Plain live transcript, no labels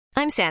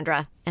I'm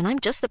Sandra, and I'm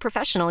just the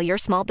professional your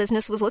small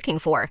business was looking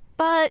for.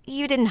 But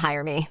you didn't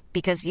hire me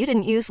because you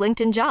didn't use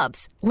LinkedIn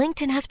Jobs.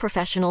 LinkedIn has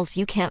professionals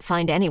you can't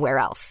find anywhere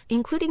else,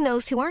 including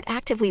those who aren't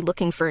actively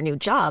looking for a new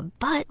job,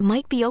 but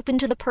might be open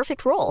to the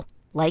perfect role,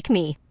 like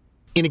me.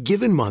 In a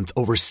given month,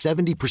 over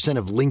 70%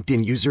 of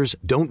LinkedIn users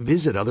don't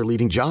visit other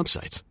leading job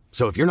sites.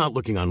 So if you're not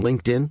looking on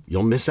LinkedIn,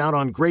 you'll miss out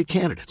on great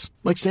candidates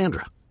like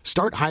Sandra.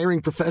 Start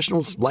hiring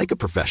professionals like a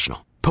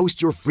professional.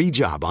 Post your free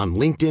job on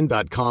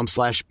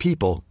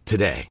linkedin.com/people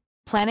today.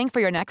 Planning for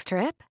your next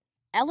trip?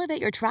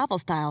 Elevate your travel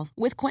style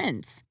with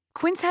Quince.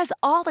 Quince has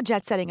all the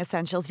jet-setting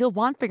essentials you'll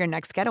want for your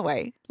next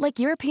getaway, like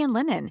European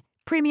linen,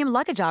 premium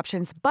luggage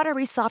options,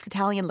 buttery soft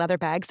Italian leather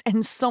bags,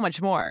 and so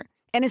much more.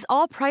 And is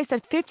all priced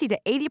at 50 to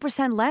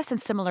 80% less than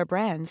similar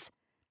brands.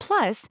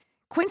 Plus,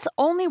 Quince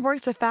only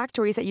works with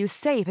factories that use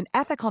safe and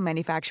ethical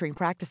manufacturing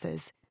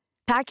practices.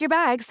 Pack your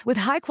bags with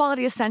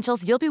high-quality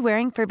essentials you'll be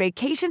wearing for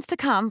vacations to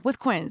come with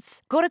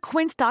Quince. Go to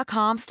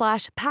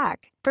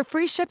quince.com/pack for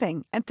free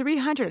shipping and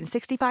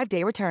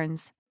 365-day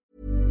returns.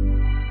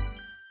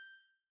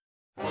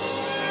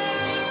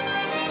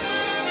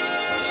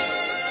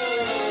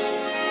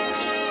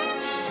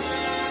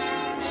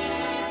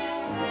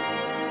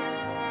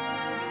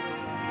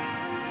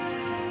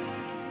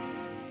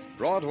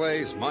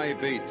 Broadway's My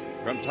Beat,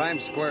 from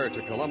Times Square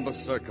to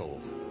Columbus Circle,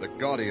 the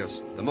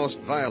gaudiest, the most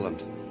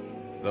violent,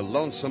 the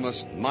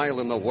lonesomest mile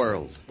in the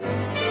world.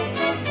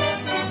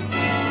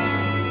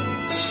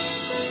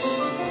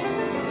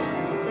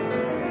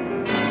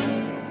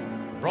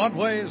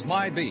 Broadway's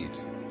My Beat,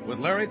 with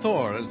Larry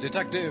Thor as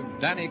Detective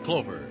Danny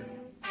Clover.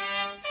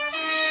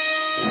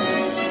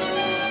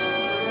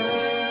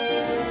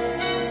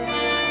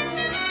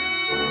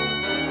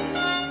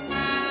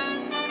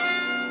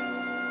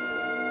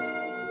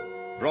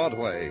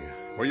 Broadway,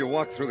 where you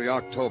walk through the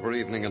October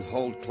evening and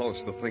hold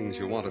close the things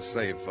you want to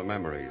save for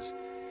memories.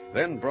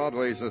 Then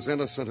Broadway's as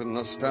innocent and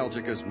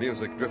nostalgic as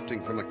music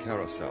drifting from a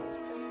carousel.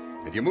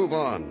 And you move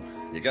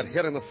on. You get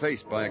hit in the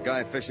face by a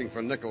guy fishing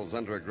for nickels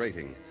under a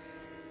grating.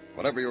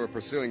 Whatever you were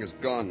pursuing is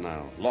gone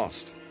now,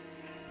 lost.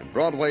 And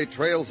Broadway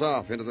trails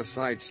off into the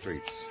side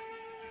streets.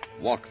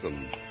 Walk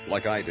them,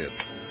 like I did.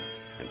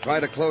 And try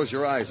to close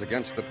your eyes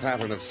against the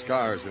pattern of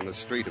scars in the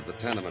street of the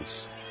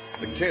tenements.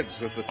 The kids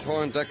with the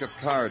torn deck of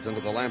cards under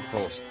the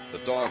lamppost. The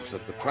dogs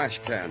at the trash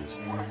cans.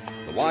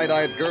 The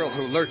wide-eyed girl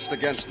who lurched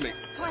against me.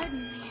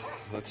 Pardon me.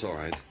 That's all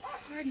right.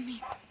 Pardon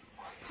me.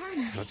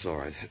 Pardon me. That's all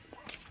right.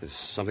 Is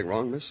something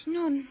wrong, miss?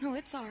 No,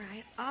 it's all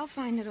right. I'll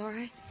find it all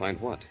right. Find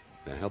what?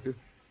 May I help you?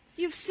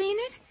 You've seen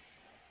it?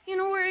 You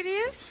know where it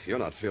is? You're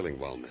not feeling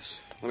well,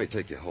 miss. Let me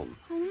take you home.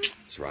 Home?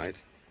 That's right.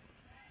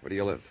 Where do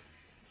you live?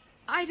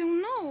 I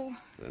don't know.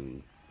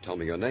 Then tell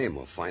me your name.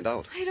 We'll find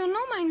out. I don't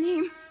know my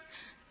name.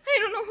 I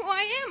don't know who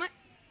I am.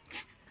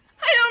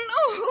 I don't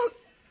know who...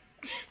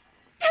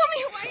 Tell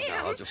me who I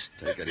am. Now, just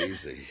take it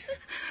easy.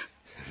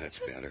 That's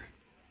better.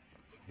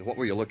 What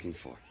were you looking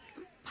for?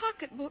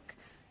 Pocketbook.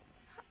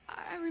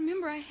 I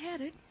remember I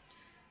had it.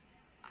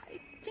 I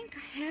think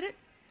I had it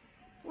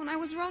when I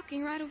was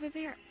rocking right over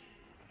there.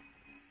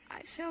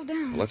 I fell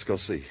down. Well, let's go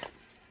see.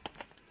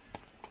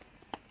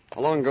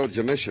 How long ago did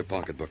you miss your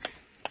pocketbook?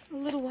 A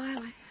little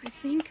while, I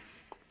think.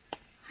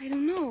 I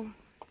don't know.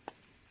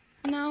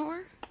 An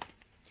hour?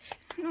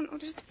 I don't know,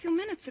 just a few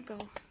minutes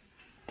ago.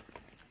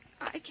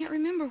 I can't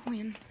remember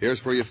when.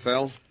 Here's where you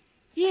fell?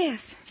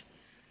 Yes.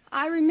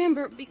 I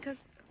remember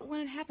because when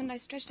it happened, I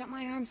stretched out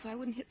my arm so I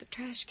wouldn't hit the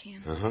trash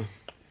can. Uh-huh.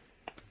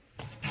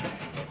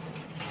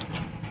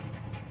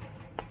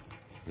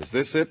 Is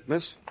this it,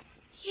 miss?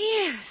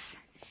 Yes.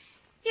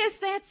 Yes,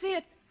 that's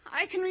it.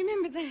 I can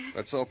remember that.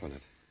 Let's open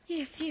it.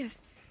 Yes. Here,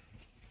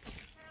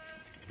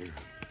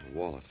 a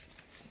wallet.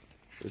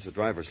 Here's a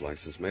driver's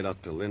license made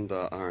out to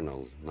Linda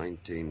Arnold,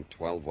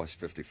 1912 West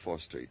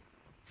 54th Street.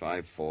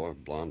 5'4",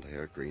 blonde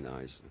hair, green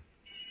eyes.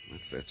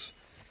 That fits.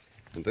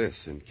 And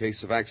this, in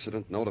case of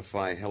accident,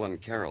 notify Helen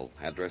Carrol.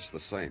 Address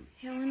the same.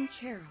 Helen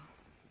Carrol.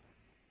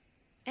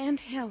 Aunt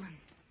Helen.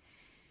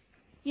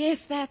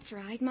 Yes, that's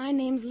right. My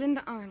name's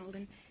Linda Arnold,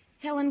 and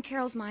Helen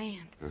Carroll's my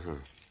aunt. Uh-huh.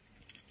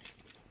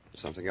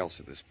 Something else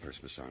in this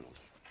purse, Miss Arnold.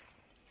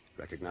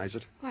 Recognize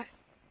it? Why,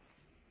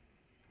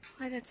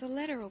 that's a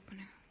letter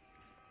opener.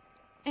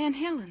 Aunt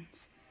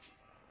Helen's.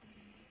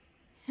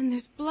 And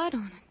there's blood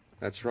on it.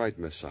 That's right,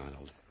 Miss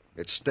Arnold.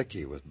 It's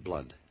sticky with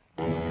blood.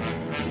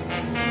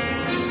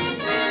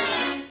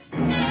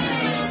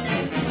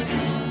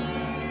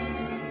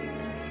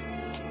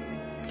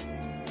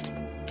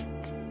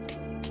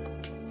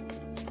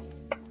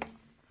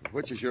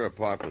 Which is your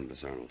apartment,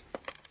 Miss Arnold?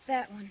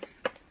 That one.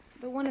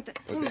 The one at the...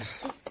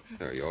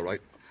 There, you all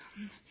right?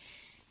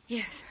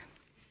 Yes.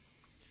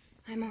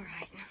 I'm all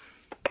right.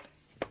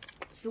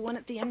 It's the one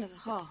at the end of the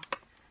hall.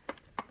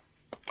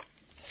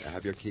 I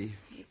have your key?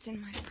 It's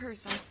in my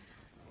purse.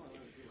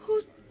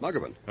 Who...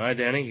 Muggavan. Hi,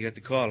 Danny. You got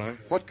the call, huh?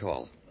 What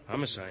call?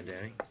 Homicide,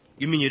 Danny.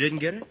 You mean you didn't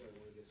get it?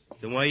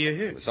 Then why are you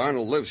here? Miss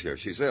Arnold lives here.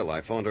 She's ill.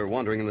 I found her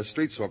wandering in the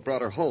streets, so I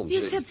brought her home.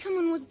 You said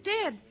someone was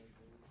dead.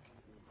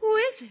 Who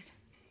is it?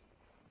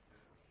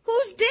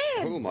 Who's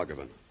dead? Who,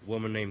 Muggavan? A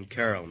woman named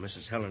Carrol,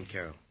 Mrs. Helen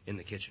Carrol, in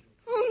the kitchen.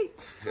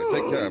 Here,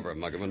 take care of her,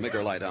 Muggavan. Make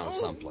her lie down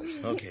someplace.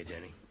 Okay,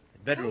 Danny. The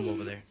bedroom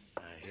over there.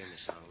 Here,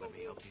 Miss Helen, let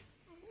me help you.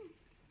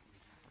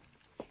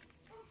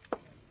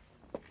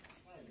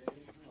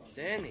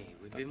 Danny,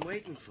 we've been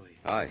waiting for you.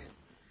 Hi.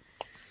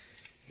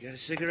 You got a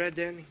cigarette,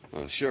 Danny?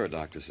 Oh, sure,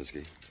 Dr.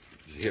 Sinsky.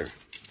 Here.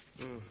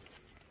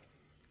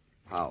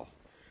 How?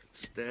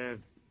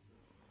 Stabbed.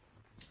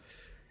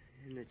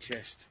 In the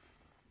chest.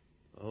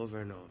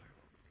 Over and over.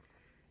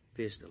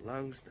 Pierced the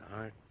lungs, the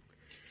heart.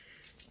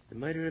 The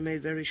murderer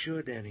made very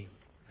sure, Danny.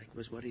 Like it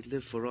was what he'd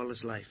lived for all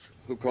his life.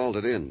 Who called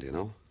it in, do you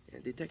know? Yeah,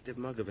 Detective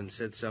Muggavan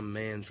said some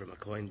man from a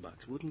coin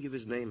box. Wouldn't give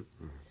his name.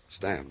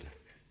 Stabbed.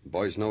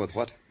 Boys know with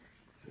what?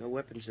 No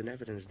weapons and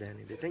evidence,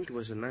 Danny. They think it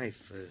was a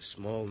knife, a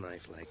small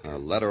knife like... A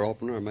letter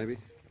opener, maybe?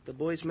 The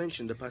boys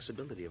mentioned the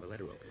possibility of a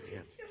letter opener, yeah.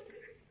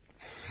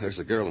 There's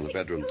a girl in the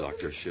bedroom,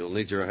 Doctor. She'll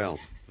need your help.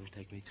 Well,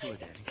 take me to her,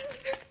 Danny.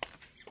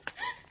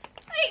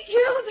 I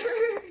killed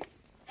her.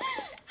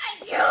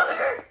 I killed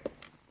her.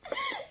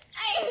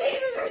 I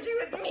hated her. She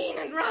was mean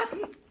and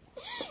rotten.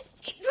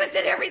 She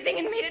twisted everything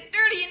and made it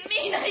dirty and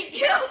mean. I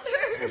killed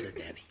her. Hold it,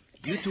 Danny.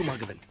 You too,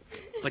 Muggavan.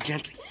 But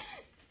gently.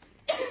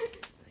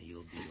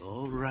 You'll be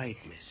all right,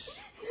 miss.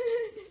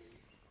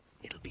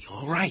 It'll be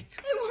all right.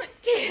 I want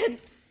Ted.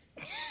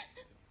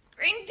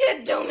 Bring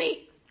Ted to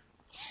me.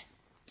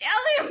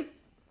 Tell him.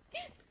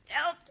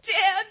 Tell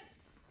Ted.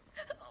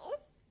 Oh.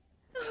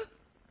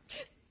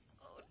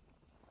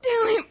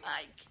 Tell him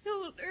I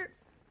killed her.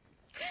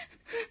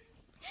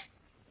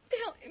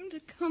 Tell him to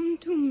come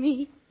to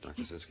me.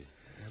 Dr. Sinsky.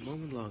 A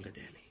moment longer,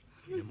 Danny.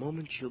 In a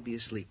moment, she'll be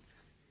asleep.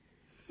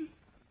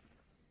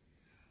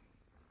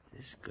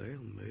 This girl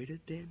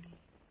murdered Danny?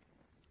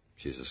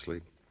 She's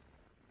asleep.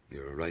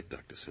 You're right,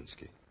 Dr.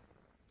 Sinsky.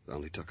 It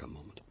only took a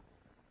moment.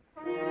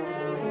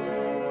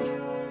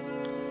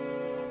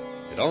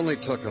 It only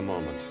took a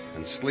moment,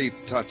 and sleep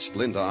touched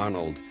Linda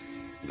Arnold,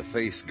 and the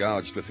face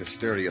gouged with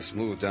hysteria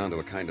smoothed down to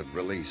a kind of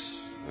release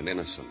and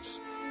innocence.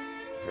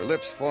 Her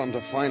lips formed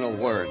a final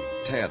word,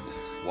 Ted,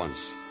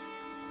 once.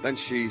 Then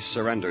she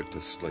surrendered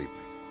to sleep.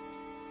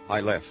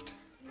 I left.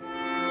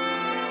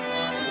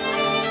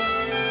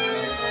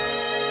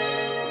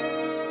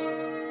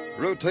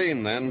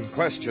 Routine, then.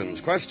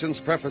 Questions. Questions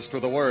prefaced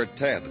with the word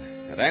Ted.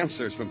 And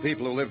answers from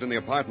people who lived in the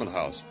apartment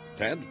house.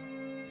 Ted?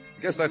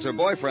 I guess that's her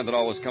boyfriend that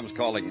always comes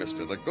calling,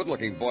 mister. The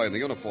good-looking boy in the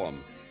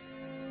uniform.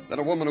 Then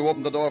a woman who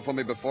opened the door for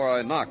me before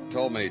I knocked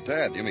told me,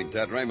 Ted, you mean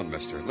Ted Raymond,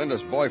 mister.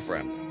 Linda's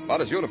boyfriend. About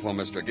his uniform,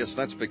 mister. I guess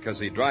that's because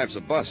he drives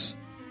a bus.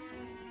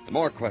 And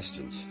more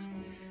questions.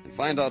 And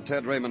find out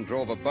Ted Raymond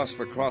drove a bus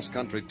for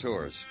cross-country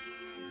tours.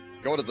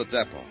 Go to the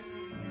depot.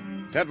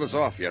 Ted was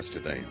off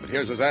yesterday, but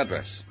here's his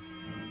address.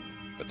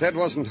 But Ted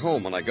wasn't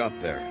home when I got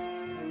there.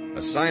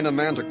 Assign a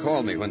man to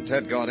call me when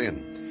Ted got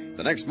in.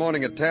 The next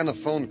morning at 10, a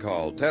phone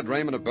call. Ted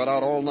Raymond had been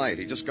out all night.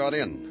 He just got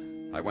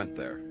in. I went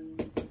there.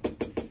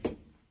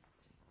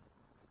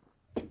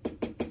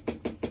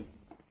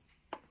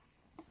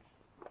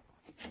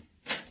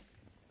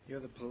 You're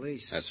the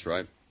police. That's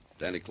right.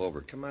 Danny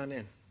Clover. Come on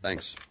in.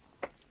 Thanks.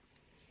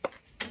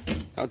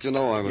 How'd you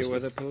know I was... You were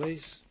the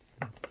police?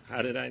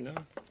 How did I know?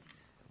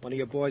 One of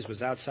your boys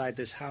was outside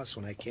this house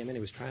when I came in.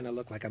 He was trying to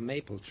look like a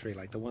maple tree,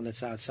 like the one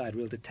that's outside,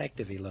 real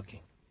detective-y looking.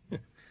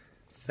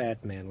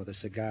 Fat man with a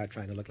cigar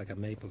trying to look like a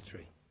maple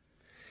tree.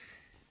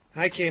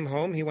 I came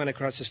home, he went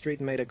across the street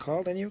and made a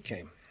call, then you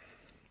came.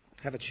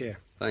 Have a chair.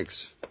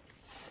 Thanks.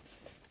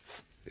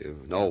 You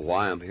know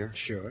why I'm here?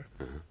 Sure.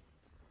 Uh-huh.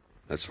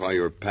 That's why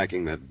you were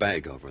packing that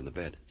bag over in the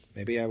bed.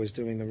 Maybe I was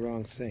doing the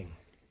wrong thing.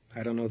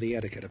 I don't know the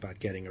etiquette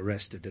about getting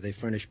arrested. Do they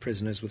furnish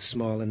prisoners with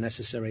small and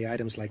necessary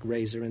items like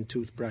razor and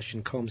toothbrush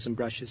and combs and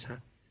brushes, huh?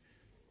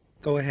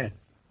 Go ahead.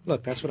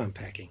 Look, that's what I'm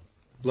packing.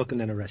 Look and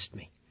then arrest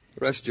me.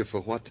 Arrest you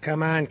for what?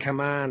 Come on.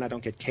 Now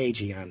don't get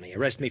cagey on me.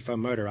 Arrest me for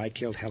murder. I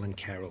killed Helen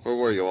Carrol. Where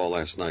were you all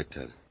last night,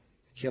 Ted?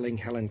 Killing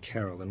Helen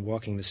Carrol and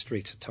walking the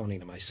streets, atoning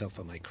to myself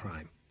for my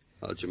crime.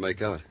 How'd you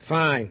make out?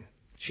 Fine.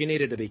 She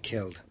needed to be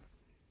killed.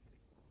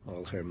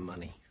 All her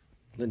money.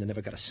 Linda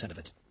never got a cent of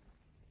it.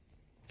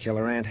 Kill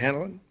her Aunt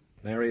Helen,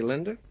 marry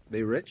Linda,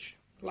 be rich.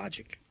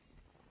 Logic.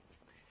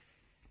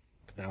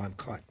 But now I'm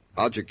caught.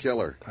 How'd you kill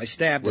her? I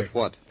stabbed her. With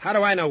what? How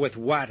do I know with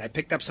what? I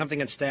picked up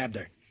something and stabbed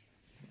her.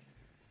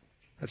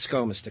 Let's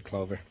go, Mr.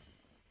 Clover.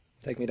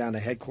 Take me down to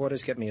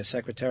headquarters, get me a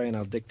secretary, and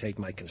I'll dictate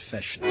my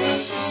confession.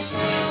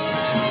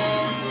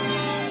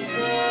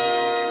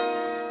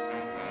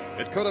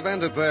 It could have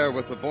ended there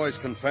with the boy's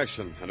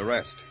confession and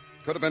arrest.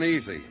 Could have been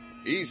easy.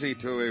 Easy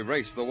to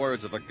erase the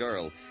words of a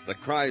girl, the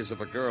cries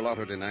of a girl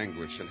uttered in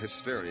anguish and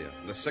hysteria,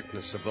 the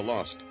sickness of the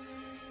lost.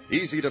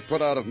 Easy to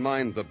put out of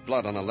mind the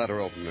blood on a letter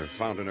opener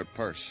found in her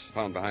purse,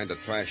 found behind a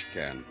trash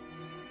can.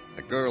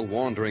 A girl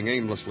wandering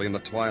aimlessly in the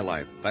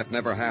twilight. That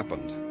never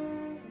happened.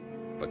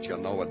 But you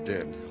know it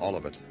did, all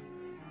of it.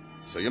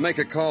 So you make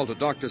a call to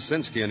Dr.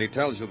 Sinsky, and he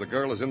tells you the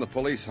girl is in the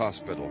police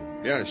hospital.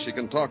 Yes, she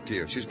can talk to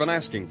you. She's been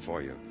asking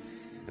for you.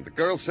 And the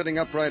girl sitting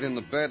upright in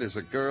the bed is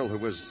a girl who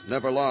was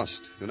never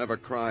lost, who never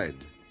cried,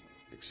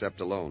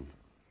 except alone.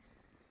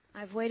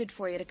 I've waited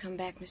for you to come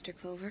back, Mr.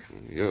 Clover.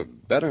 You're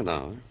better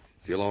now.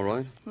 Feel all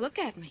right? Look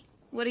at me.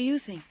 What do you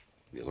think?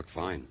 You look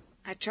fine.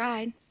 I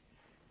tried.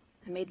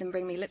 I made them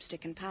bring me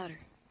lipstick and powder.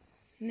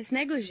 And this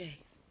negligee.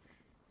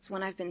 It's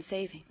one I've been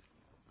saving.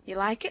 You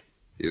like it?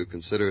 You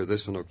consider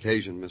this an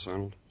occasion, Miss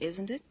Arnold?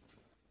 Isn't it?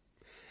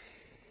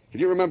 Can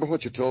you remember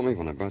what you told me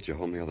when I brought you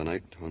home the other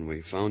night, when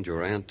we found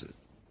your aunt?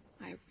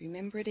 I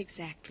remember it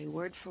exactly,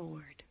 word for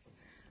word.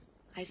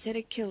 I said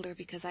it killed her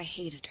because I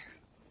hated her.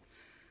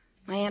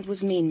 My aunt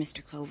was mean,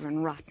 Mr. Clover,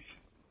 and rotten.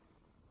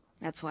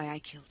 That's why I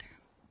killed her.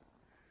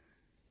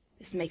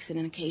 This makes it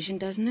an occasion,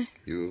 doesn't it?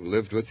 You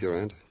lived with your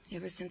aunt?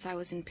 Ever since I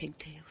was in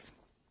pigtails.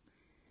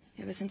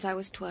 Ever since I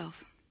was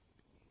 12.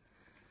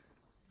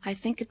 I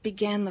think it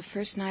began the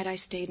first night I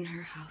stayed in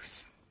her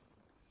house.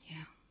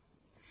 Yeah.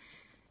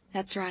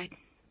 That's right.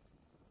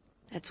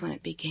 That's when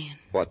it began.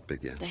 What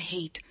began? The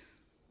hate.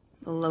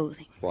 The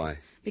loathing. Why?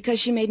 Because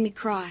she made me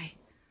cry.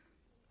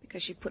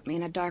 Because she put me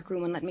in a dark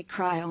room and let me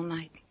cry all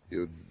night.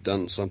 You'd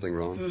done something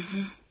wrong?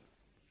 Mm-hmm.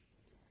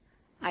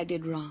 I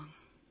did wrong.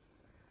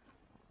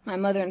 My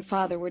mother and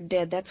father were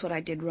dead. That's what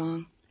I did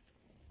wrong.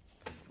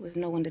 There was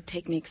no one to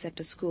take me except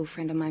a school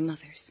friend of my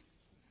mother's.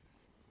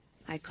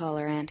 I call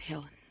her Aunt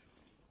Helen.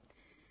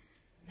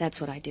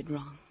 That's what I did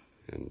wrong.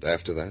 And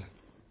after that?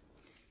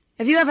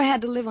 Have you ever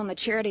had to live on the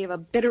charity of a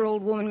bitter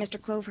old woman,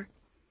 Mr. Clover?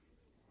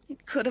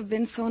 It could have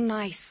been so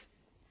nice.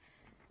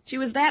 She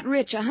was that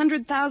rich,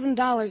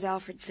 $100,000,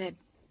 Alfred said.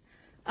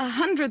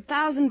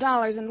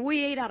 $100,000, and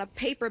we ate out of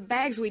paper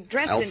bags we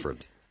dressed in...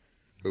 Alfred?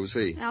 Who's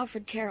he?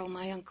 Alfred Carrol,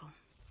 my uncle.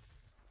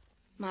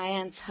 My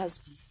aunt's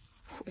husband.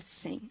 Poor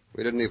thing.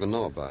 We didn't even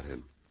know about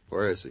him.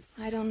 Where is he?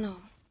 I don't know.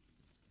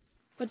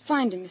 But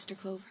find him, Mr.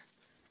 Clover.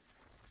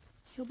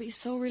 He'll be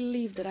so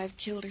relieved that I've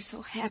killed her,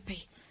 so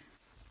happy.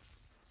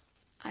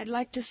 I'd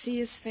like to see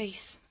his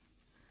face.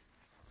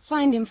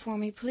 Find him for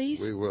me,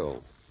 please. We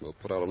will. We'll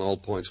put out an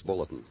all-points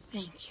bulletin.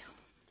 Thank you.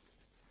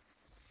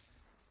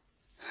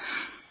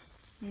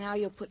 Now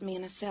you'll put me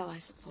in a cell, I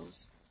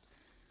suppose.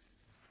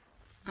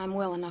 I'm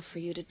well enough for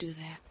you to do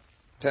that.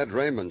 Ted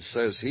Raymond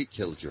says he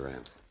killed your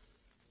aunt.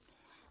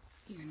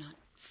 You're not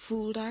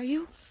fooled, are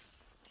you?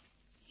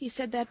 He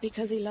said that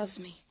because he loves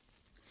me.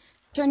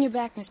 Turn your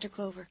back, Mr.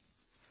 Clover.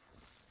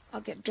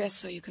 I'll get dressed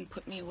so you can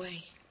put me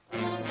away.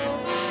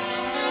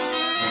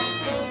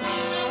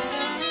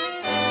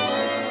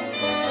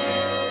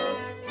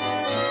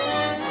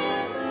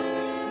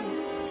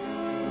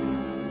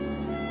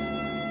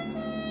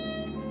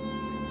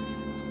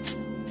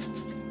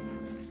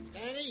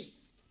 Danny?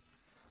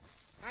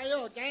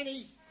 Hi-yo,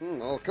 Danny.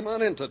 Oh, come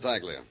on in,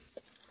 Tartaglia.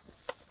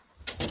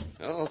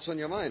 Well, what's on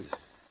your mind?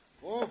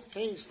 Oh,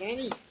 things,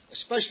 Danny.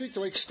 Especially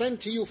to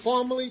extend to you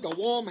formally the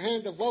warm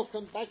hand of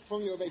welcome back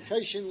from your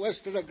vacation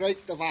west of the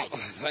Great Divide.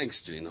 Oh,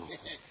 thanks, Gino.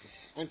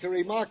 And to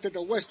remark that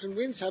the western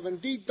winds have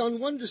indeed done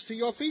wonders to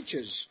your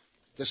features.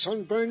 The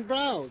sunburned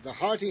brow, the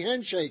hearty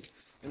handshake,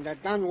 and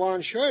that Don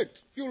Juan shirt.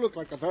 You look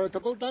like a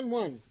veritable Don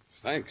Juan.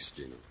 Thanks,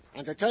 Gino.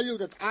 And to tell you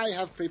that I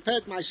have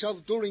prepared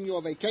myself during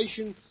your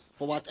vacation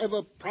for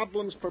whatever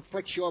problems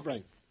perplex your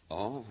brain.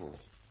 Oh,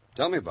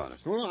 tell me about it.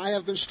 Well, I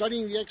have been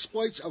studying the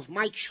exploits of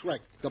Mike Schreck,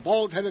 the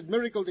bald-headed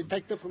miracle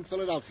detective from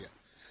Philadelphia.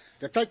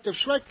 Detective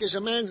Schreck is a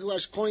man who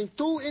has coined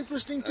two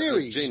interesting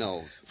theories.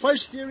 Gino.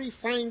 First theory,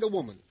 find a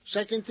woman.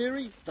 Second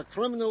theory, the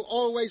criminal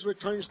always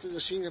returns to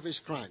the scene of his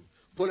crime.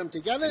 Put them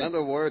together... In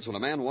other words, when a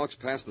man walks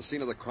past the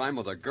scene of the crime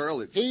with a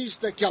girl... He's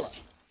the killer.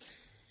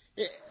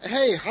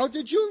 Hey, how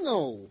did you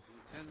know?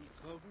 Lieutenant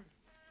Clover?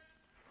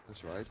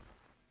 That's right.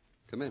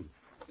 Come in.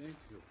 Thank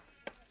you.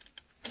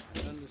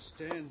 I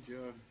understand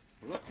you're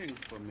looking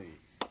for me.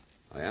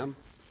 I am?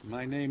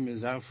 My name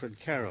is Alfred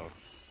Carrol.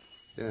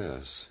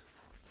 Yes.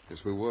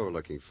 Yes, we were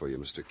looking for you,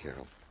 Mr.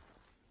 Carroll.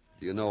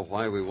 Do you know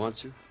why we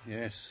want you?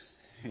 Yes.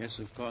 Yes,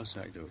 of course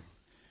I do.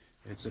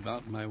 It's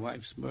about my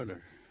wife's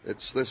murder.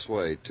 It's this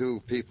way.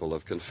 2 people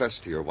have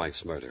confessed to your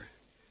wife's murder.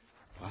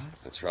 What?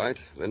 That's right.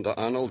 Linda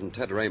Arnold and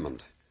Ted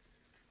Raymond.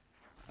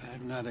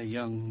 I'm not a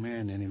young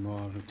man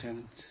anymore,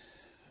 Lieutenant.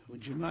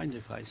 Would you mind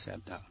if I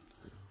sat down?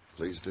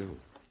 Please do.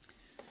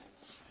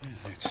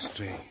 That's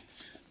strange.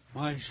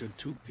 Why should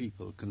 2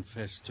 people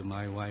confess to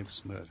my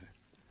wife's murder?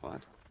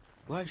 What?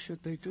 Why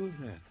should they do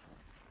that?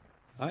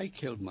 I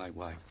killed my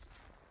wife.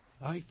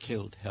 I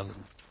killed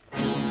Helen.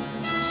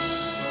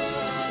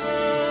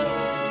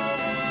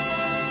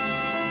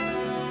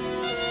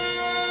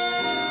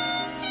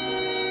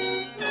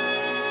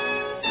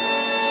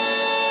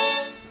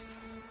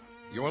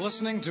 You're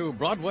listening to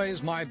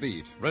Broadway's My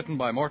Beat, written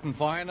by Morton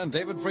Fine and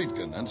David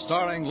Friedkin, and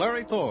starring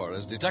Larry Thor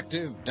as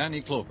Detective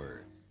Danny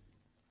Clover.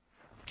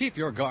 Keep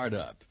your guard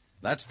up.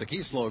 That's the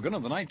key slogan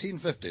of the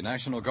 1950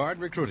 National Guard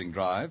recruiting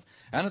drive,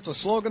 and it's a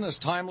slogan as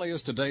timely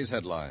as today's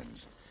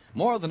headlines.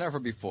 More than ever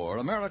before,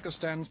 America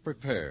stands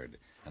prepared,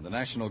 and the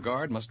National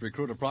Guard must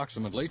recruit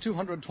approximately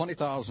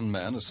 220,000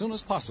 men as soon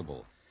as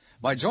possible.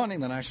 By joining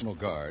the National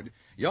Guard,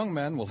 young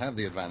men will have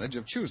the advantage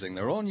of choosing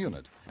their own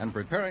unit and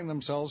preparing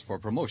themselves for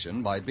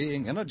promotion by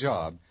being in a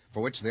job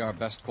for which they are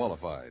best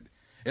qualified.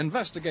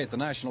 Investigate the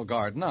National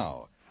Guard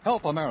now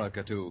Help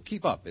America to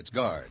keep up its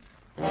guard.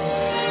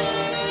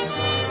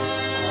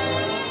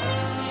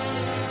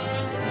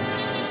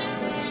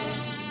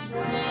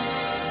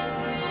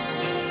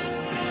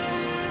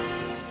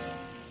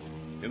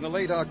 In the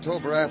late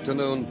October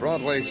afternoon,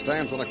 Broadway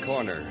stands on a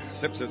corner,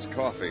 sips its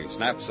coffee,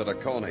 snaps at a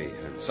coney,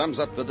 and sums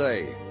up the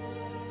day.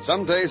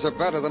 Some days are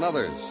better than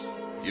others.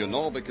 You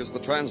know because the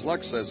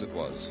Translux says it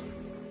was.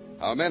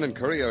 Our men in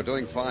Korea are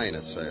doing fine,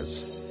 it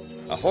says.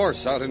 A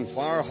horse out in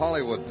far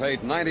Hollywood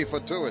paid 90 for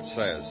two, it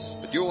says.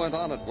 But you went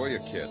on it, were you,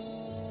 kid?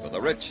 For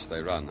the rich,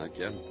 they run,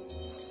 kid.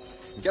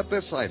 Get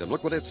this item.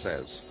 Look what it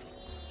says.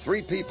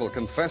 3 people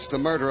confessed to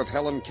murder of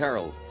Helen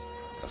Carrol.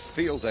 A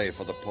field day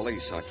for the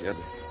police, kid.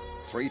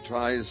 3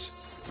 tries,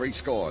 3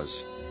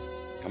 scores.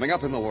 Coming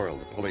up in the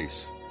world, the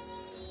police.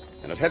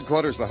 And at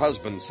headquarters, the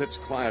husband sits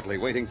quietly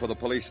waiting for the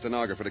police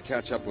stenographer to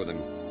catch up with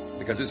him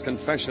because his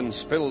confession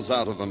spills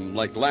out of him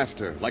like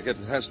laughter, like it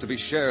has to be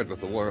shared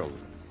with the world.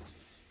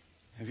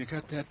 Have you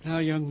got that now,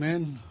 young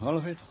man? All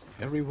of it?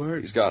 Every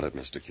word? He's got it,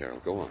 Mr. Carroll.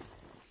 Go on.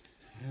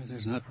 Yeah,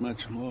 there's not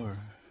much more.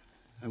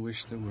 I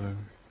wish there were.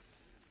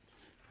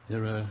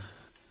 There are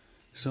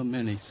so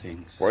many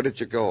things. Where did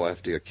you go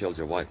after you killed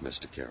your wife,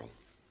 Mr. Carroll?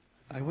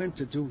 I went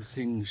to do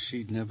things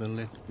she'd never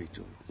let me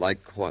do.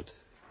 Like what?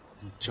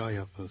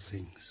 Enjoyable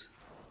things.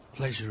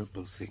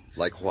 Pleasurable things.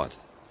 Like what?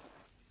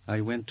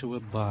 I went to a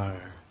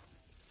bar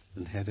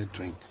and had a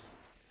drink.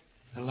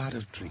 A lot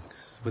of drinks.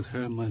 With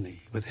her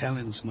money. With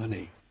Helen's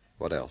money.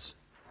 What else?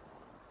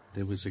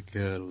 There was a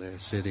girl there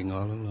sitting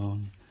all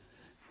alone.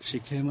 She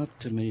came up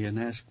to me and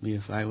asked me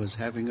if I was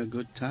having a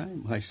good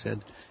time. I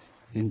said,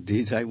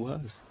 indeed I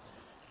was.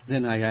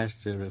 Then I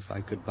asked her if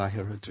I could buy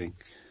her a drink.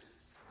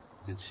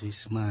 And she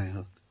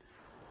smiled.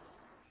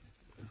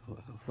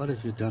 What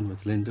have you done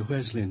with Linda?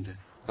 Where's Linda?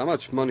 How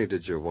much money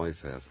did your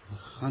wife have?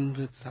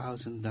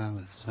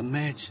 $100,000.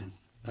 Imagine.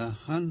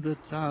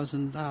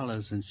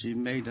 $100,000, and she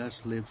made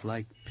us live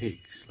like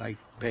pigs, like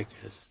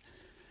beggars.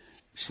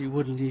 She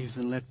wouldn't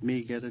even let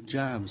me get a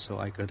job so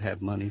I could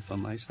have money for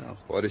myself.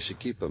 Why does she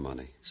keep her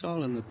money? It's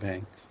all in the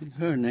bank. In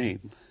her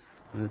name.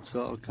 It's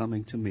all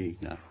coming to me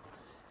now.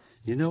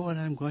 You know what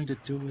I'm going to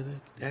do with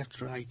it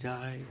after I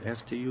die,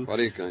 after you... What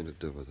are you going to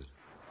do with it?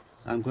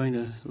 I'm going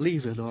to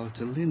leave it all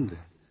to Linda,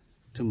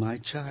 to my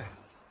child.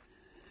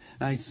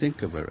 I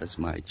think of her as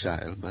my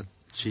child, but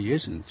she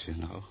isn't, you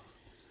know.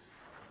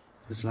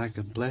 It's like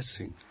a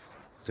blessing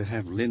to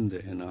have Linda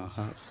in our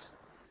house.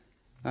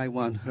 I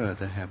want her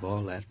to have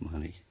all that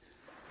money.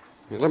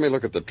 Let me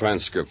look at the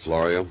transcript,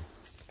 Florio.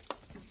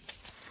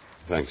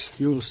 Thanks.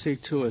 You'll see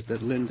to it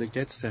that Linda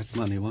gets that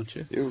money, won't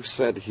you? You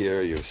said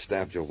here you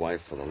stabbed your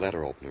wife with a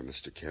letter opener,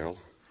 Mr. Carroll.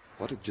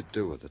 What did you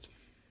do with it?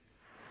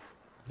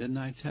 Didn't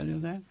I tell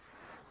you that?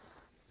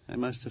 I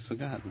must have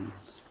forgotten.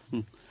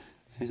 In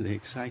the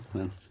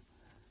excitement.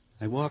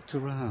 I walked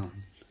around,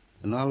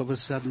 and all of a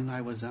sudden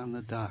I was on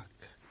the dock.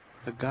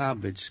 A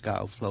garbage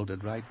scow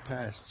floated right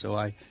past, so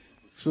I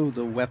threw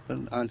the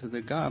weapon onto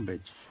the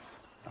garbage.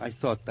 I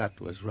thought that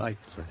was right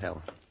for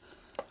Helen.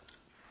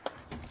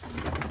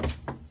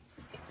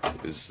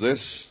 Is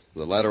this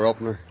the letter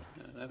opener?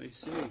 Let me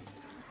see.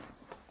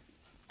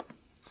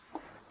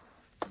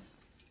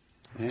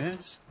 Yes,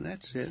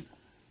 that's it.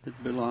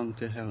 It belonged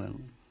to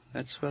Helen.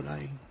 That's what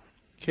I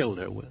killed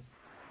her with.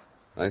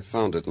 I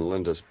found it in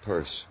Linda's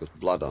purse with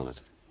blood on it.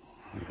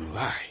 You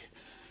lie.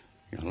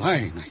 You're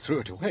lying. I threw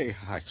it away.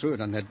 I threw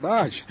it on that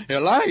barge. You're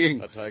lying.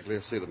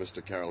 Tartaglia, see that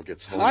Mr. Carroll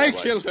gets home. I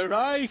killed her.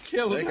 I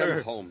killed her. Take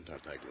him home,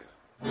 Tartaglia.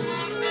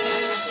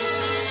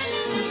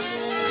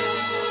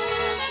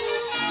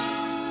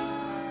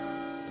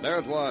 There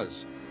it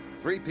was.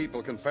 3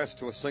 people confessed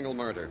to a single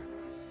murder.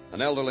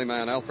 An elderly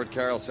man, Alfred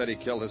Carroll, said he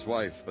killed his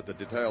wife, but the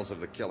details of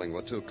the killing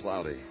were too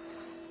cloudy.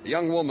 A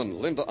young woman,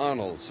 Linda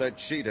Arnold, said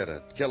she did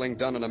it, killing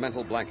done in a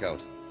mental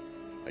blackout.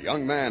 A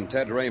young man,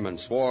 Ted Raymond,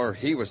 swore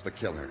he was the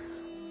killer.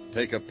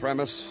 Take a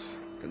premise,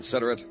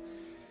 consider it.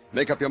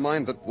 Make up your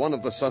mind that one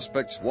of the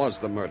suspects was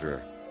the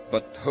murderer.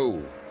 But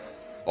who?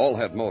 All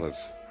had motive.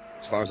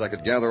 As far as I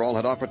could gather, all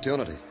had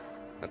opportunity.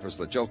 That was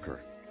the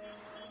Joker.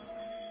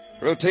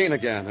 Routine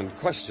again, and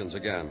questions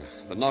again.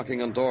 The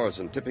knocking on doors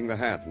and tipping the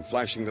hat and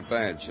flashing the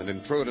badge and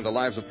intrude into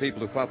lives of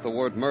people who thought the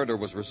word murder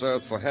was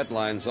reserved for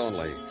headlines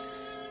only.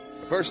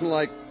 A person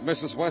like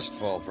Mrs.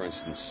 Westfall, for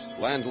instance,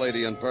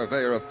 landlady and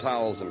purveyor of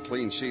towels and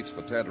clean sheets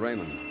for Ted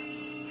Raymond.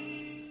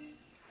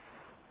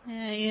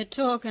 You're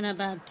talking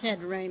about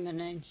Ted Raymond,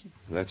 ain't you?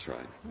 That's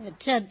right.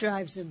 Ted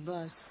drives a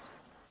bus.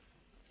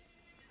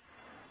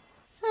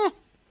 Huh.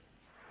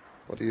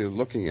 What are you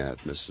looking at,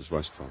 Mrs.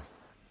 Westfall?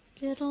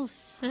 Fiddle,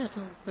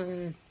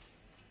 fiddlebird.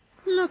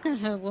 Look at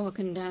her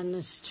walking down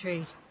the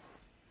street.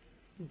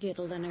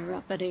 Giddled in her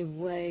uppity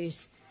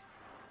ways.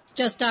 It's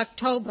just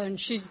October, and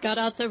she's got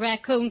out the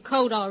raccoon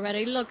coat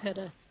already. Look at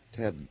her.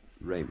 Ted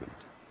Raymond.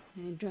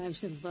 He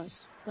drives a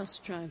bus. Bus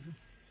driver.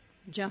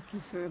 Jockey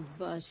for a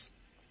bus.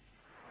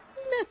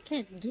 Look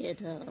at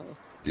Giddo.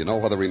 Do you know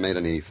whether he made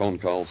any phone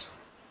calls?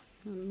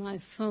 On my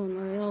phone,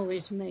 where he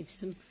always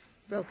makes them.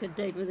 Broke a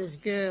date with his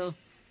girl.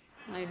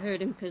 I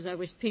heard him because I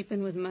was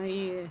peeping with my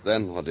ear.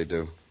 Then what'd he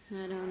do?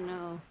 I don't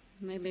know.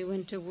 Maybe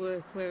went to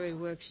work where he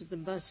works at the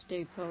bus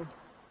depot.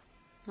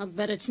 I'll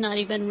bet it's not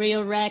even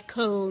real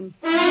raccoon.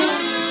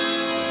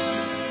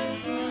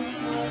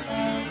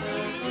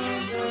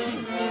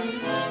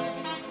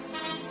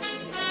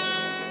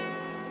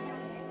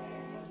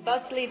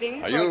 Bus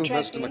leaving Are you for Mr.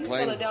 Trenton,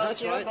 McLean? Philadelphia,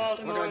 That's right.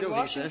 Baltimore, What can I do and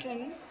for you, sir?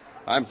 Washington.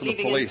 I'm from the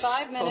Leaving in police.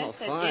 5 minutes Oh, at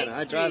fine. gate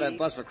I drive 3. that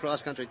bus for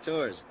cross-country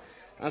tours.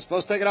 I'm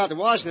supposed to take it out to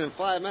Washington in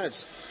 5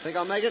 minutes. Think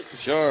I'll make it?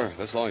 Sure,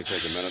 this'll only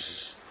take a minute.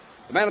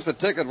 The man at the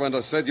ticket window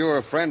said you were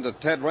a friend of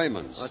Ted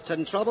Raymond's. Was Ted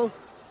in trouble?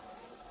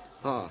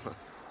 Oh,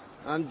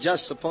 I'm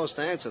just supposed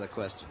to answer the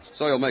questions.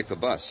 So you'll make the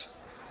bus.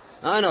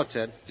 I know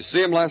Ted. Did you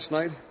see him last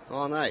night?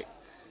 All night.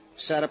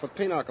 Sat up with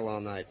Pinochle all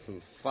night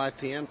from 5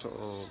 p.m.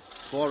 to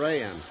 4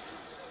 a.m.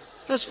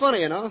 That's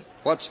funny, you know.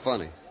 What's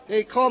funny?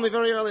 He called me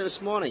very early this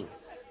morning.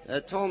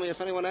 Told me if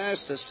anyone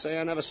asked to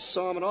say I never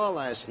saw him at all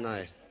last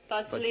night.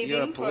 Bus But leaving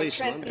you're a for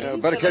policeman. Trenton, Yeah,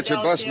 better catch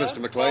your bus, Philadelphia,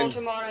 Mr. McLean.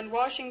 Baltimore and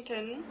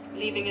Washington,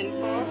 leaving in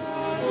 4.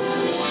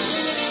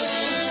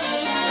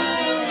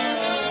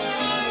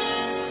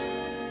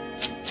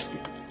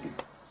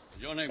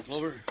 Your name,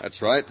 Clover?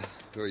 That's right.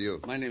 Who are you?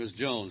 My name is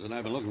Jones, and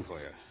I've been looking for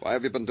you. Why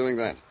have you been doing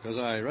that? Because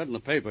I read in the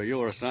paper you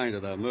were assigned to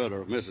the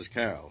murder of Mrs.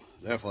 Carrol.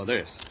 Therefore,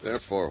 this.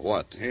 Therefore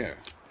what? Here.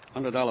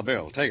 $100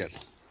 bill. Take it.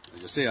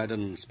 As you see, I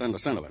didn't spend a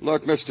cent of it.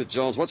 Look, Mr.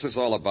 Jones, what's this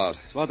all about?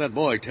 It's about that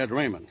boy, Ted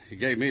Raymond. He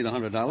gave me the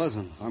 $100,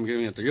 and I'm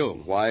giving it to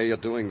you. Why are you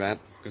doing that?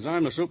 Because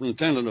I'm the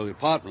superintendent of the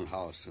apartment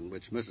house in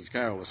which Mrs.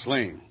 Carrol was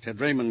slain.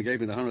 Ted Raymond gave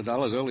me the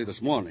 $100 early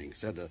this morning. He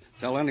said to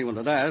tell anyone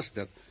that asked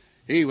that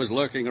he was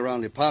lurking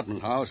around the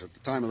apartment house at the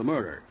time of the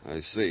murder.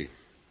 I see.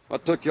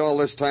 What took you all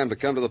this time to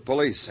come to the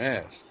police?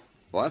 Yes.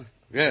 What?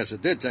 Yes,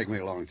 it did take me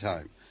a long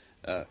time.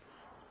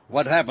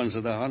 What happens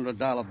to the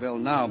 $100 bill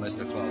now,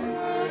 Mr.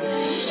 Clover?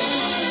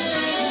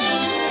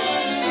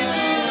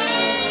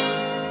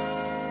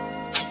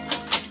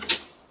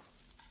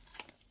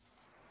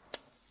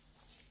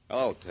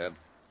 Hello, Ted.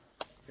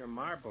 Your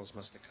marbles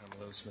must have come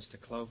loose, Mr.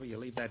 Clover. You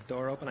leave that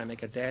door open, I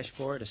make a dash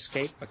for it,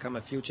 escape, become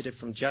a fugitive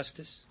from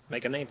justice,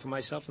 make a name for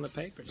myself in the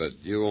papers. But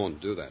you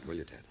won't do that, will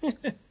you,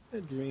 Ted?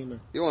 A dreamer.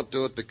 You won't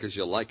do it because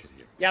you like it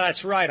here. Yeah,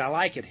 that's right. I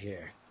like it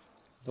here.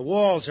 The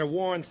walls are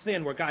worn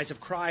thin where guys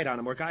have cried on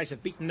them, where guys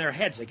have beaten their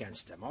heads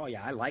against them. Oh,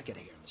 yeah, I like it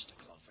here, Mr.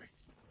 Clover.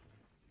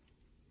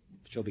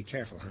 But you'll be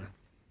careful, huh?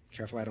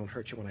 Careful I don't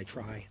hurt you when I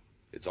try.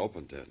 It's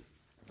open, Ted.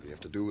 All you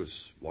have to do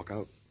is walk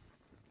out.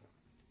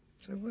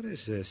 So what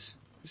is this?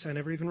 This I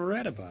never even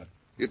read about.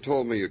 You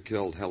told me you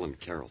killed Helen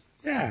Carrol.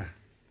 Yeah.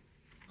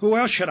 Who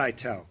else should I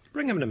tell?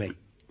 Bring them to me.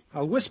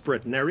 I'll whisper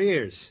it in their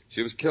ears.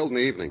 She was killed in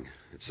the evening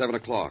at 7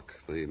 o'clock.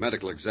 The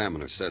medical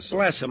examiner says so.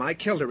 Bless him. I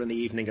killed her in the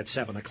evening at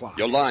 7 o'clock.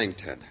 You're lying,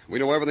 Ted. We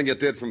know everything you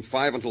did from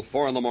 5 until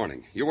 4 in the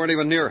morning. You weren't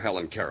even near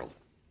Helen Carrol.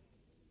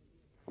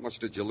 How much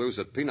did you lose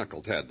at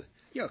Pinochle, Ted?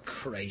 You're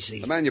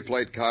crazy. The man you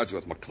played cards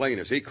with, McLean,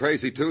 is he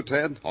crazy too,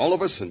 Ted? All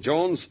of us and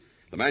Jones?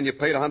 The man you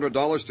paid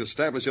 $100 to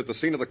establish at the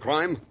scene of the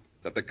crime?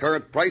 That the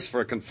current price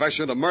for a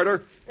confession to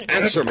murder?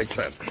 Answer me,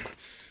 Ted.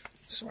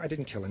 So I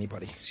didn't kill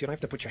anybody, so you don't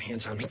have to put your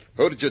hands on me.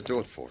 Who did you do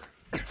it for?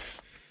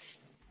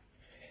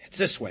 It's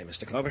this way,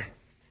 Mr. Clover.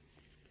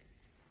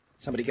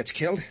 Somebody gets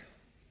killed,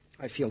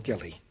 I feel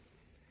guilty.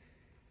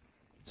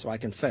 So I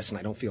confess and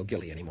I don't feel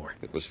guilty anymore.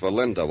 It was for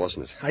Linda,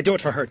 wasn't it? I do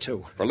it for her,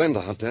 too. For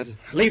Linda, huh, Ted?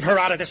 Leave her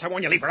out of this. I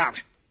warn you, leave her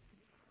out.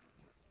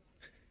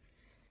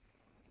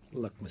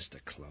 Look,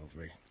 Mr.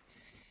 Clover,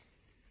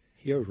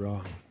 you're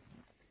wrong.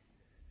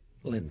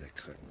 Linda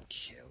couldn't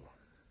kill.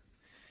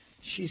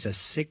 She's a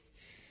sick...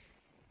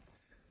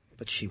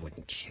 But she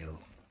wouldn't kill.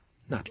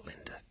 Not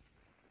Linda.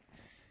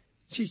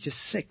 She's just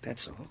sick,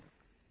 that's all.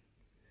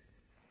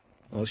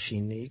 All she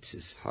needs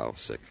is... How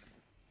sick?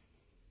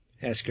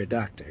 Ask her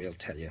doctor, he'll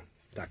tell you.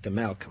 Dr.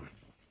 Malcolm.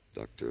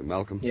 Dr.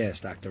 Malcolm? Yes,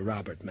 Dr.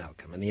 Robert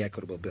Malcolm in the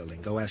Equitable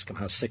Building. Go ask him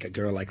how sick a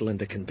girl like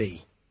Linda can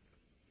be.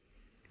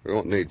 We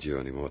won't need you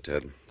anymore,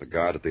 Ted. The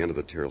guard at the end of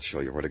the tier will show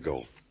you where to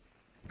go.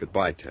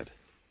 Goodbye, Ted.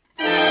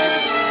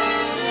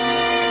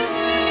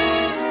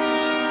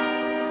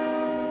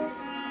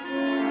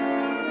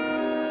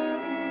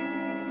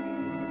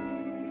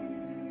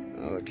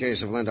 The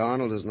case of Linda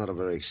Arnold is not a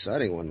very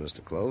exciting one,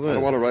 Mr. Clover. I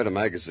don't want to write a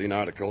magazine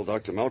article,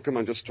 Dr. Malcolm.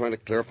 I'm just trying to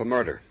clear up a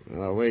murder.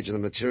 Well, I'll wager the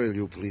material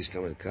you police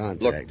come in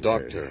contact Look, with.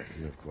 Doctor.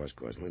 Of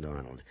course, Linda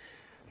Arnold.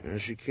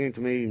 She came to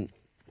me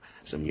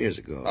some years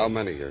ago. How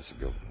many years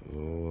ago?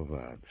 Oh,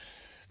 about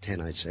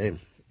 10, I'd say.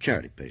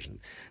 Charity patient.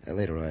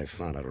 Later I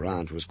found out her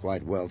aunt was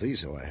quite wealthy,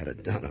 so I had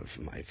it done up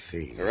for my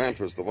fee. Her aunt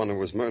was the one who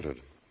was murdered.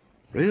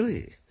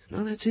 Really?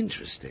 Now, that's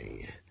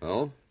interesting.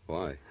 Oh?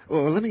 Why?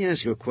 Oh, let me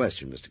ask you a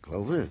question, Mr.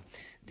 Clover.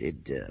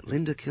 Did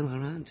Linda kill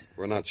her aunt?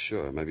 We're not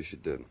sure. Maybe she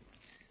did.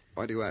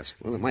 Why do you ask?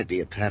 Well, there might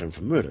be a pattern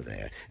for murder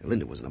there.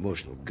 Linda was an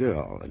emotional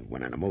girl, and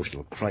when an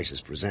emotional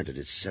crisis presented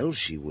itself,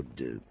 she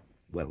would,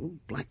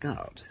 black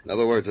out. In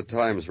other words, at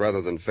times,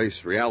 rather than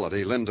face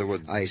reality, Linda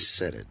would... I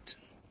said it.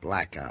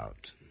 Black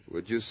out.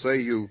 Would you say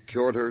you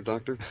cured her,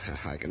 Doctor?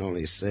 I can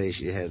only say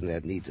she hasn't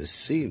had need to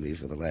see me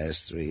for the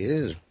last 3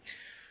 years.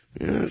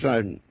 Yes,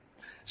 I'd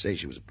say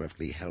she was a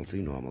perfectly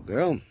healthy, normal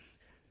girl.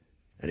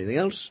 Anything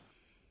else?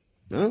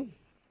 No?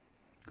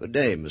 Good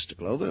day, Mr.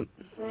 Clover.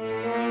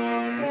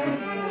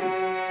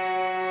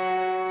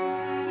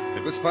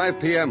 It was 5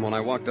 p.m. when I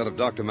walked out of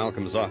Dr.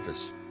 Malcolm's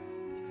office.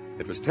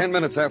 It was 10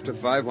 minutes after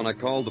 5 when I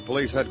called the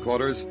police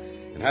headquarters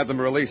and had them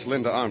release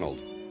Linda Arnold.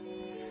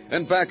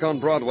 Then back on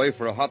Broadway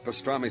for a hot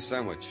pastrami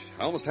sandwich.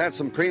 I almost had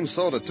some cream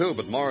soda, too,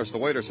 but Morris, the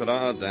waiter, said,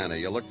 Danny,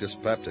 you look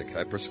dyspeptic.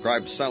 I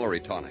prescribed celery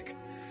tonic.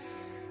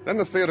 Then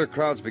the theater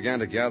crowds began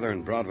to gather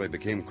and Broadway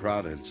became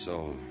crowded,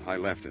 so I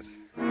left it.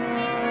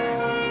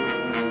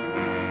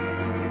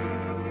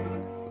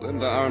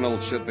 Linda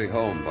Arnold should be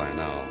home by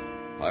now.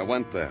 I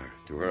went there,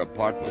 to her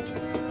apartment.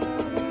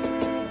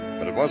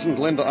 But it wasn't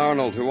Linda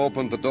Arnold who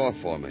opened the door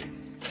for me.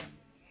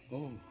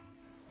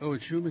 Oh,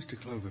 it's you, Mr.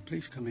 Clover.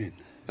 Please come in.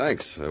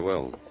 Thanks, I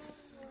will.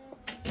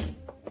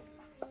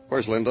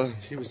 Where's Linda?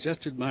 She was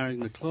just admiring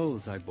the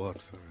clothes I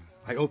bought for her.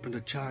 I opened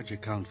a charge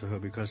account for her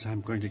because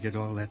I'm going to get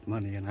all that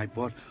money, and I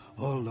bought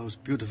all those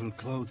beautiful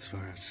clothes for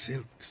her,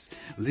 silks.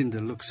 Linda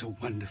looks so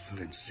wonderful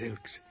in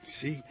silks.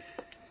 See?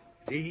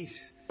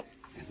 These,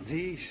 and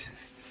these,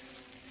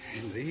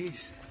 and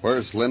these.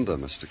 Where's Linda,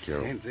 Mr.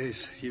 Carrol? And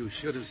this. You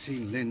should have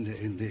seen Linda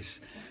in this.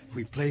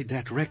 We played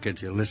that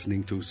record you're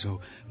listening to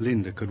so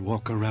Linda could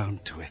walk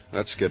around to it.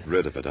 Let's get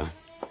rid of it, huh?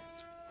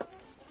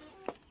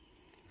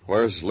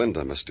 Where's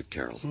Linda, Mr.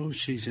 Carrol? Oh,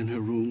 she's in her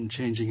room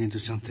changing into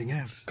something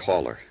else.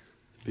 Call her.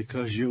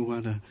 Because you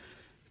want to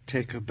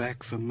take her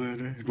back for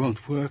murder? It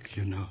won't work,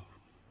 you know.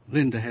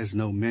 Linda has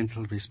no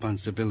mental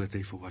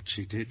responsibility for what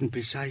she did. And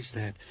besides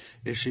that,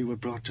 if she were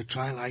brought to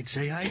trial, I'd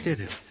say I did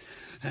it.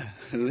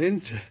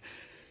 Linda,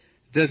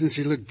 doesn't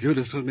she look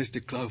beautiful,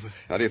 Mr. Clover?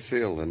 How do you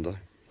feel, Linda?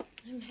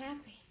 I'm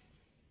happy.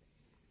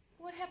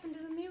 What happened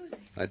to the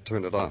music? I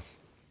turned it off.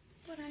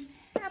 But I'm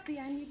happy.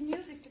 I need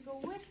music to go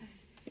with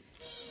it.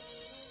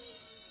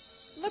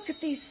 Look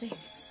at these things.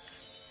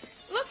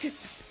 Look at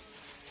them.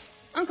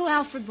 Uncle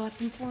Alfred bought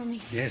them for me.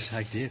 Yes,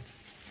 I did.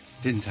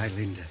 Didn't I,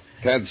 Linda?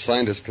 Ted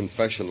signed his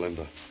confession,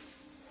 Linda.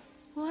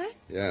 What?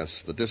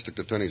 Yes, the district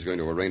attorney's going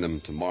to arraign him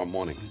tomorrow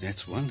morning.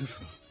 That's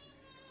wonderful.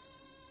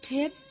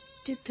 Ted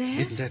did that?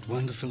 Isn't that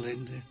wonderful,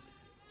 Linda?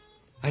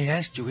 I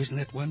asked you, isn't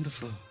that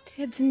wonderful?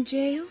 Ted's in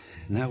jail?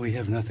 Now we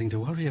have nothing to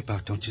worry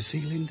about, don't you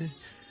see, Linda?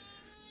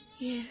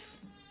 Yes.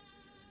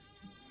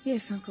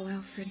 Yes, Uncle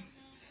Alfred.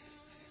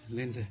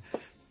 Linda,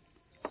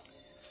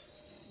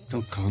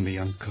 don't call me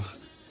Uncle.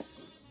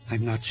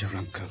 I'm not your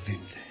uncle,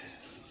 Linda.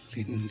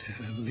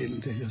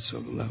 Linda, you're so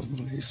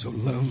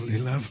lovely,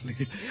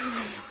 lovely.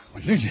 Oh,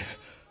 Linda.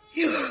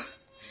 You.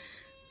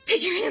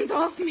 Take your hands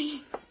off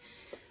me.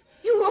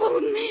 You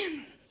old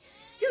man.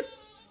 You.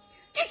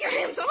 Take your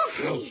hands off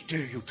me. How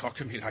dare you talk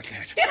to me like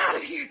that? Get out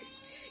of here.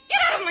 Get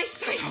out of my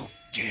sight. How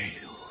dare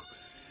you?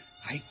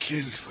 I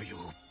killed for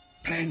you.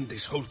 Planned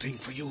this whole thing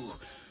for you.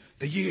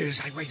 The years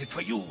I waited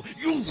for you.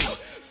 You.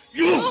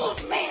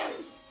 Old man.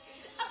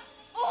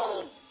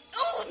 Old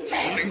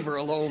man. Leave her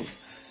alone.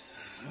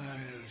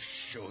 I'll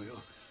show you.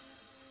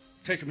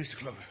 Take her, Mr.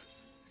 Clover.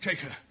 Take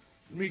her.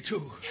 Me,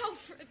 too.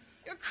 Alfred,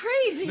 you're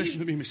crazy. Listen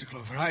to me, Mr.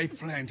 Clover. I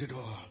planned it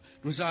all.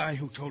 It was I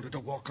who told her to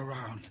walk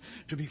around,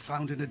 to be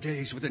found in a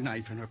daze with a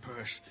knife in her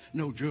purse.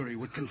 No jury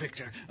would convict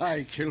her.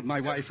 I killed my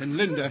wife, and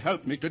Linda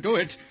helped me to do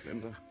it.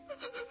 Linda?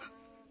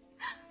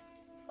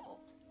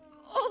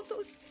 All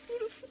those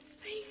beautiful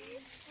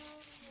things.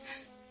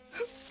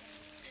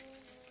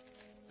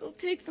 They'll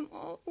take them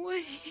all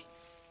away.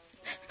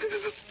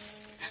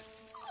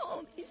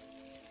 All these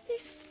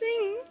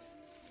things.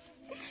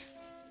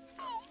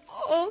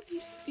 All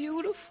these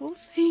beautiful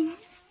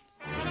things.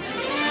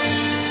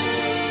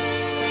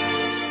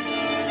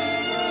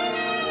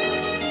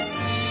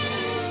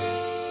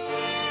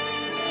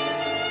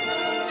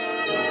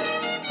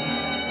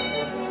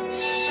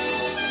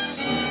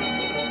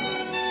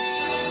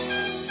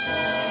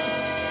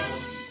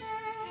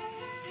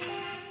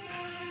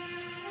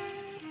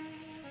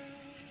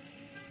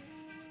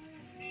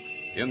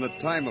 In the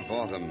time of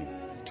autumn,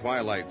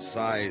 twilight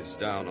sighs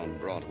down on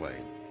Broadway.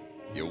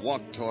 You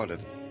walk toward it.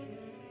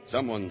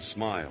 Someone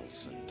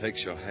smiles and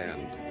takes your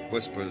hand,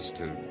 whispers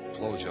to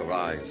close your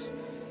eyes,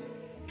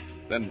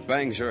 then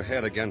bangs your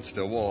head against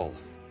a wall,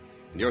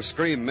 and your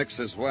scream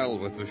mixes well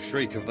with the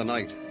shriek of the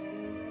night.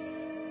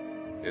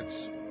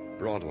 It's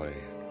Broadway,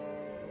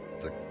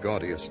 the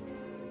gaudiest,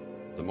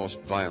 the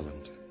most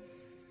violent,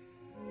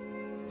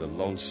 the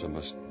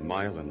lonesomest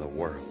mile in the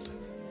world.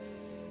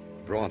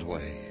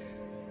 Broadway,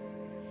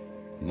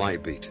 my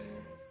beat.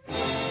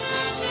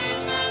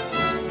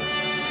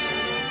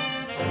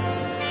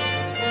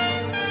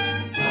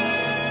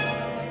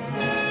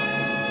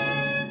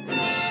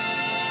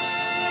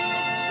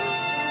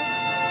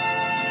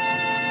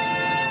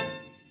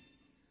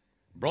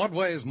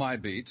 Broadway's My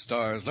Beat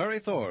stars Larry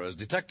Thor as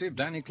Detective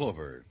Danny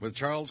Clover, with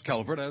Charles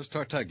Calvert as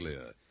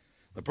Tartaglia.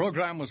 The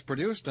program was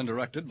produced and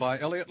directed by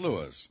Elliott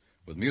Lewis,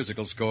 with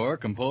musical score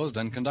composed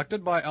and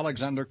conducted by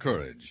Alexander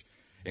Courage.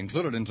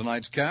 Included in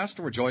tonight's cast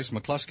were Joyce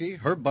McCluskey,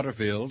 Herb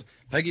Butterfield,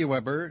 Peggy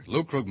Weber,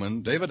 Lou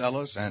Krugman, David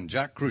Ellis, and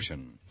Jack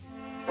Crucian.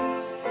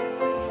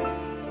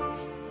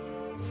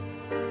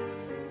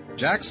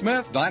 Jack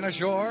Smith, Dinah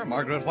Shore,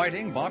 Margaret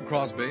Whiting, Bob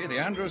Crosby, the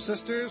Andrews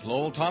Sisters,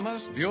 Lowell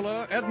Thomas,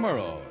 Beulah, Ed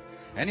Murrow.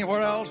 Anywhere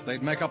else,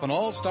 they'd make up an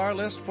all-star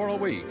list for a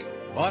week.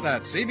 But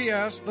at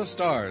CBS, the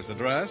Stars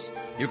address,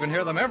 you can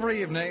hear them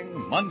every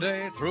evening,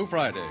 Monday through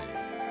Friday.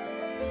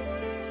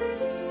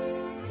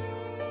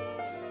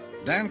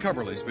 Dan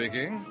Cubberly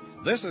speaking.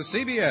 This is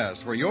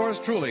CBS, where yours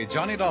truly,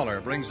 Johnny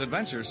Dollar, brings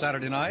adventure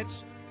Saturday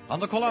nights on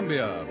the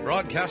Columbia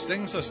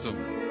Broadcasting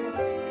System.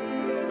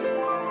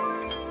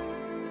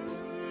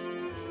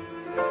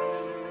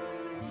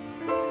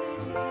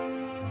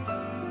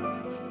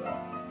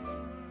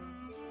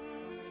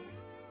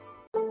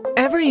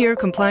 Every year,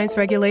 compliance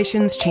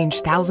regulations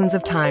change thousands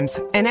of times,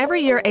 and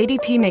every year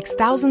ADP makes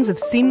thousands of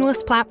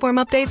seamless platform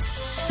updates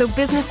so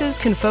businesses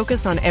can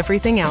focus on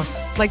everything else,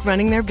 like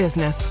running their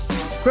business.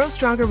 Grow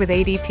stronger with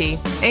ADP,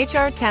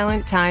 HR,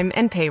 talent, time,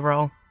 and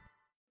payroll.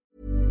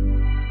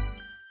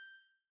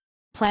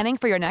 Planning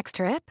for your next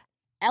trip?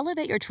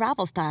 Elevate your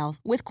travel style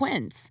with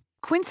Quince.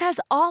 Quince has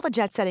all the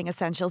jet-setting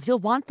essentials you'll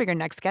want for your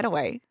next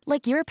getaway,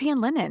 like European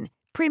linen,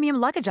 premium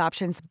luggage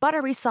options,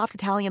 buttery soft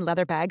Italian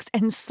leather bags,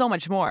 and so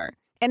much more.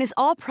 And is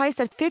all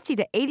priced at 50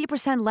 to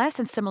 80% less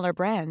than similar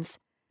brands.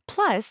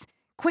 Plus,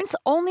 Quince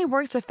only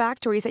works with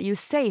factories that use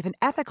safe and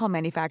ethical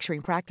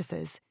manufacturing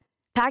practices.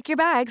 Pack your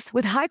bags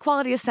with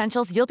high-quality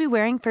essentials you'll be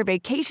wearing for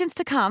vacations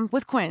to come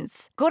with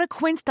Quince. Go to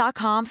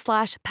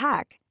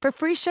quince.com/pack for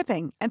free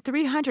shipping and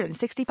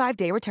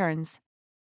 365-day returns.